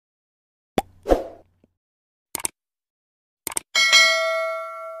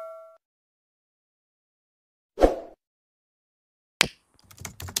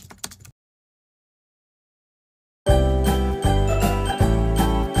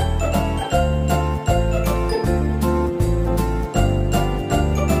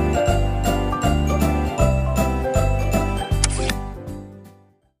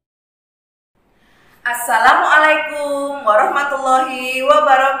warahmatullahi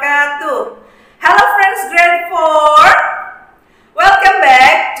wabarakatuh. Hello friends grade 4. Welcome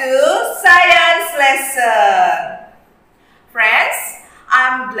back to science lesson. Friends,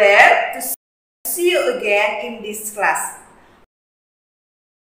 I'm glad to see you again in this class.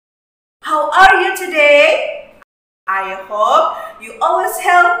 How are you today? I hope you always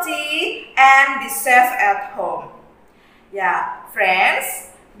healthy and be safe at home. Yeah,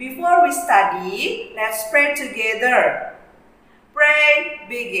 friends, before we study, let's pray together. Pray,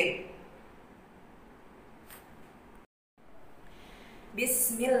 begin.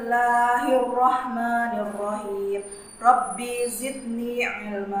 Bismillahirrahmanirrahim. Rabbi zidni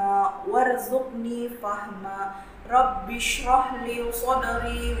ilma warzuqni fahma. Rabbi shrahli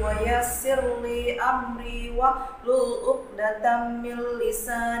sadri wa yassirli amri wahlul uqdatam min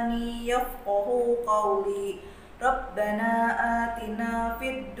lisani yafqahu qawli. Rabbana atina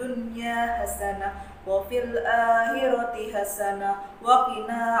fid dunya hasanah wa fil akhirati hasanah wa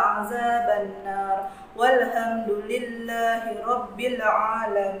qina azabannar walhamdulillahi rabbil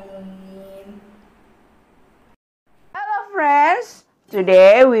alamin. Hello friends,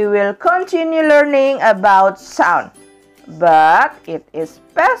 today we will continue learning about sound, but it is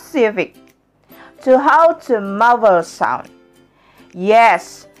specific to how to muffle sound.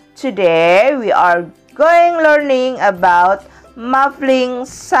 Yes, today we are learning about muffling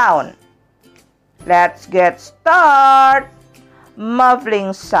sound. Let's get started.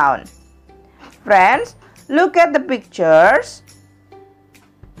 Muffling sound. Friends, look at the pictures.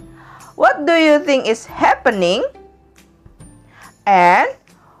 What do you think is happening? And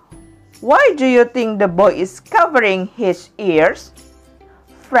why do you think the boy is covering his ears?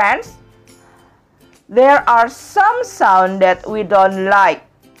 Friends, there are some sounds that we don't like,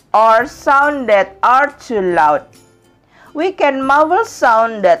 or sound that are too loud. We can muffle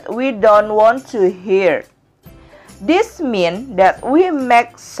sound that we don't want to hear. This means that we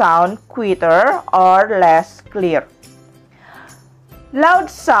make sound quieter or less clear. Loud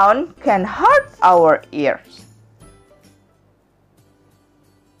sound can hurt our ears.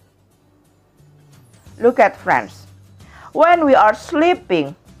 Look at friends. When we are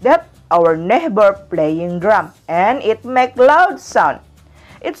sleeping, that our neighbor playing drum and it make loud sound.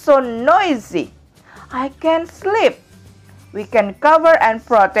 It's so noisy. I can't sleep. We can cover and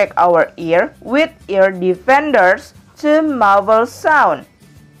protect our ear with ear defenders to muffle sound.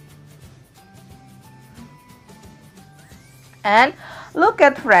 And look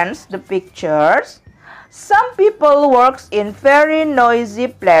at friends the pictures. Some people work in very noisy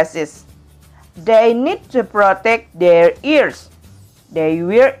places. They need to protect their ears. They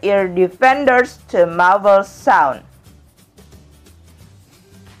wear ear defenders to muffle sound.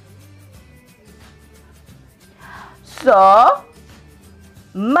 So,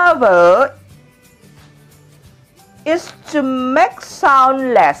 muffle is to make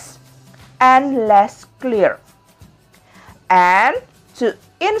sound less and less clear, and to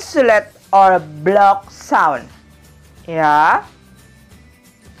insulate or block sound. Yeah.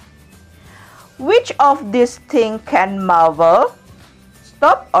 Which of these things can muffle,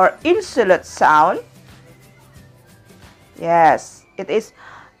 stop or insulate sound? Yes, it is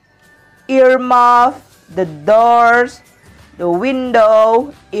earmuff, the doors, the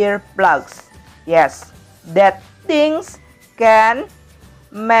window, earplugs. Yes, that things can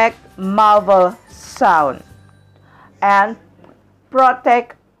make muffle sound and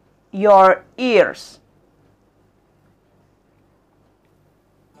protect your ears.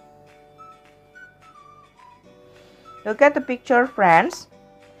 Look at the picture, friends.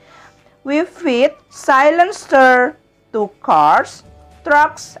 We fit silencer to cars,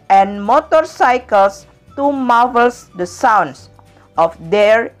 trucks, and motorcycles to muffle the sounds of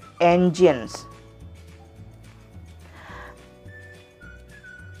their engines.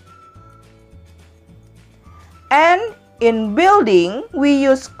 And in building, we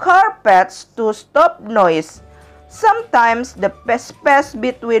use carpets to stop noise. Sometimes the space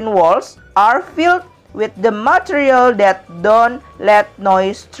between walls are filled with the material that don't let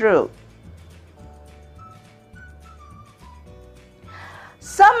noise through.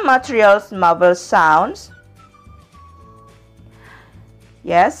 Some materials muffle sounds.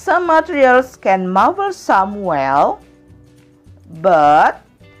 Yes, some materials can muffle sound well, but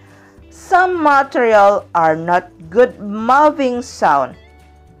some materials are not good muffling sound.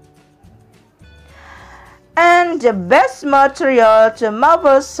 And the best material to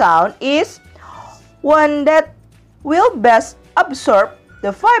muffle sound is one that will best absorb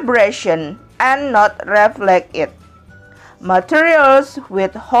the vibration and not reflect it. Materials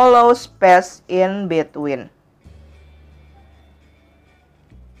with hollow space in between.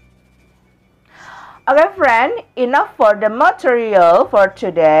 Okay friend, enough for the material for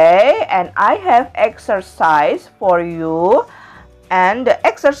today, and I have exercise for you. And the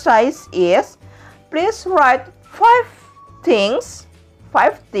exercise is, please write five things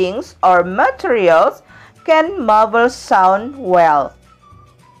or materials can muffle sound well.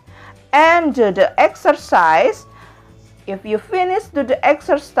 And do the exercise. If you finish the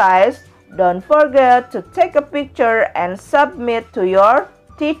exercise, don't forget to take a picture and submit to your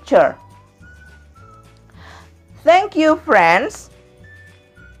teacher. Thank you, friends.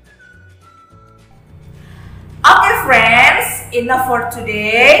 Okay friends, enough for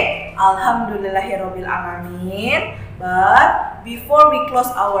today. Alhamdulillahirabbil alamin. But before we close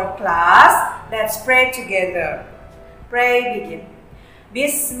our class, let's pray together. Pray begin.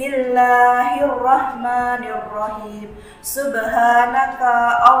 Bismillahirrahmanirrahim.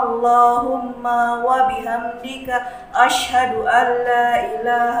 Subhanaka Allahumma wa bihamdika asyhadu an la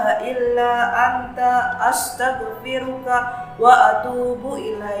ilaha illa anta astaghfiruka wa atubu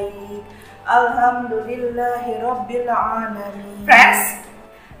ilaik. Alhamdulillahirabbil alamin. Friends,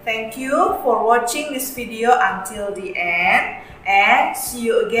 thank you for watching this video until the end. And see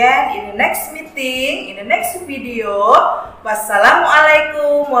you again in the next meeting, in the next video.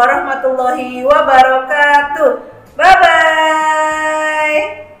 Wassalamualaikum warahmatullahi wabarakatuh.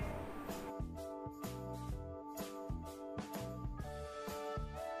 Bye-bye.